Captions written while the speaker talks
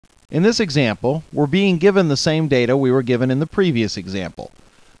In this example, we're being given the same data we were given in the previous example.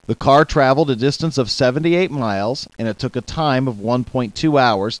 The car traveled a distance of 78 miles, and it took a time of 1.2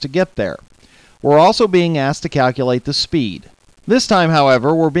 hours to get there. We're also being asked to calculate the speed. This time,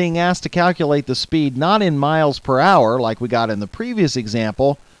 however, we're being asked to calculate the speed not in miles per hour like we got in the previous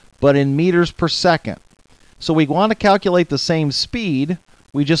example, but in meters per second. So we want to calculate the same speed,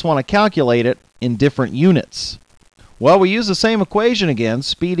 we just want to calculate it in different units. Well, we use the same equation again,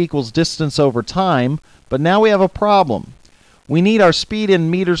 speed equals distance over time, but now we have a problem. We need our speed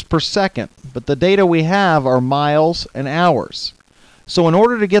in meters per second, but the data we have are miles and hours. So in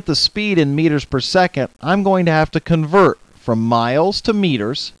order to get the speed in meters per second, I'm going to have to convert from miles to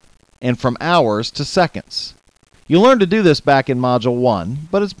meters and from hours to seconds. You learned to do this back in Module 1,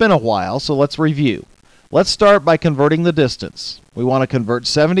 but it's been a while, so let's review. Let's start by converting the distance. We want to convert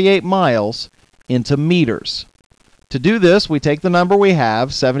 78 miles into meters. To do this, we take the number we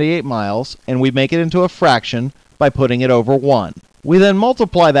have, 78 miles, and we make it into a fraction by putting it over 1. We then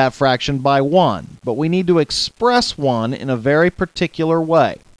multiply that fraction by 1, but we need to express 1 in a very particular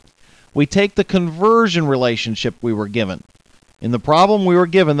way. We take the conversion relationship we were given. In the problem, we were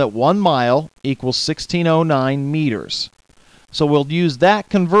given that 1 mile equals 1609 meters. So we'll use that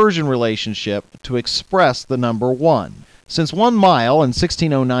conversion relationship to express the number 1. Since 1 mile and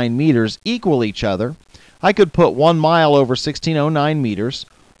 1609 meters equal each other, I could put 1 mile over 1609 meters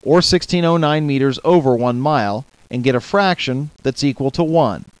or 1609 meters over 1 mile and get a fraction that's equal to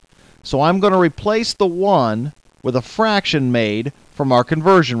 1. So I'm going to replace the 1 with a fraction made from our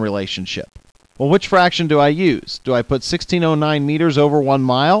conversion relationship. Well, which fraction do I use? Do I put 1609 meters over 1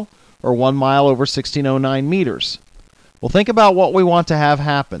 mile or 1 mile over 1609 meters? Well, think about what we want to have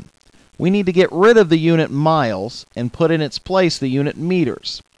happen. We need to get rid of the unit miles and put in its place the unit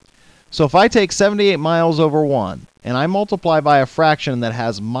meters. So if I take 78 miles over 1 and I multiply by a fraction that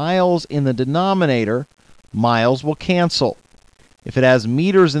has miles in the denominator, miles will cancel. If it has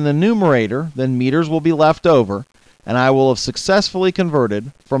meters in the numerator, then meters will be left over, and I will have successfully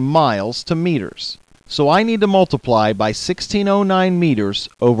converted from miles to meters. So I need to multiply by 1609 meters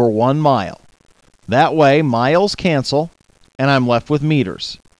over 1 mile. That way, miles cancel, and I'm left with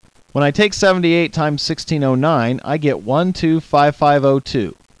meters. When I take 78 times 1609, I get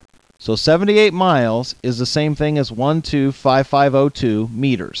 125502. So 78 miles is the same thing as 125502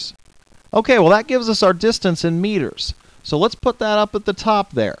 meters. Okay, well that gives us our distance in meters. So let's put that up at the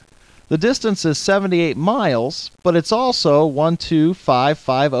top there. The distance is 78 miles, but it's also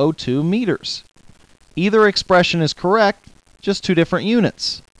 125502 meters. Either expression is correct, just two different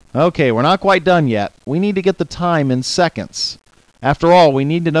units. Okay, we're not quite done yet. We need to get the time in seconds. After all, we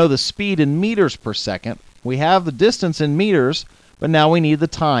need to know the speed in meters per second. We have the distance in meters, but now we need the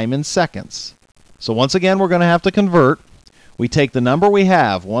time in seconds. So once again, we're going to have to convert. We take the number we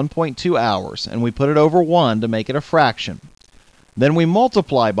have, 1.2 hours, and we put it over 1 to make it a fraction. Then we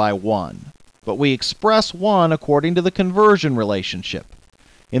multiply by 1, but we express 1 according to the conversion relationship.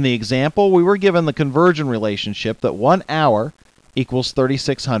 In the example, we were given the conversion relationship that 1 hour equals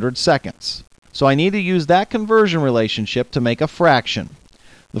 3600 seconds. So I need to use that conversion relationship to make a fraction.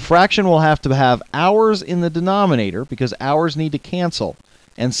 The fraction will have to have hours in the denominator because hours need to cancel,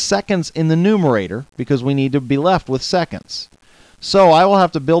 and seconds in the numerator because we need to be left with seconds. So I will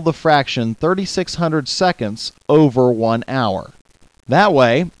have to build the fraction 3600 seconds over 1 hour. That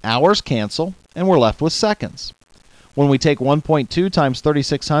way, hours cancel, and we're left with seconds. When we take 1.2 times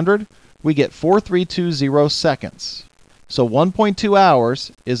 3600, we get 4320 seconds. So 1.2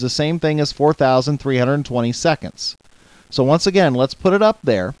 hours is the same thing as 4,320 seconds. So once again, let's put it up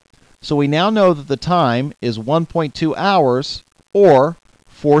there. So we now know that the time is 1.2 hours or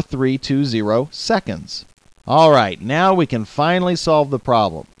 4320 seconds. All right, now we can finally solve the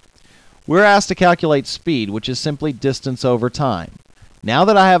problem. We're asked to calculate speed, which is simply distance over time. Now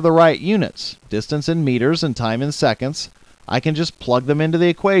that I have the right units, distance in meters and time in seconds, I can just plug them into the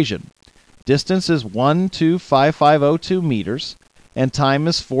equation. Distance is 125502 meters, and time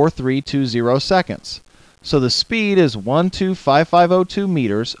is 4320 seconds. So the speed is 125502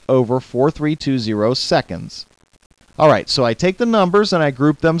 meters over 4320 seconds. Alright, so I take the numbers and I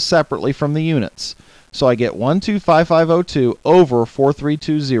group them separately from the units. So I get 125502 over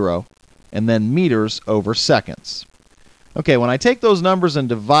 4320, and then meters over seconds. Okay, when I take those numbers and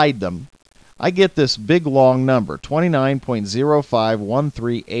divide them, I get this big long number,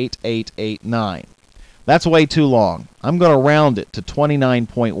 29.05138889. That's way too long. I'm going to round it to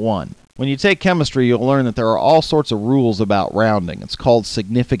 29.1. When you take chemistry, you'll learn that there are all sorts of rules about rounding. It's called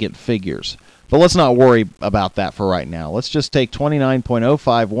significant figures. But let's not worry about that for right now. Let's just take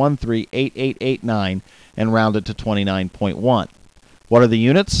 29.05138889 and round it to 29.1. What are the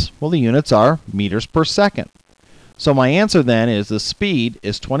units? Well, the units are meters per second. So my answer then is the speed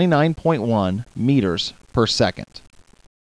is 29.1 meters per second.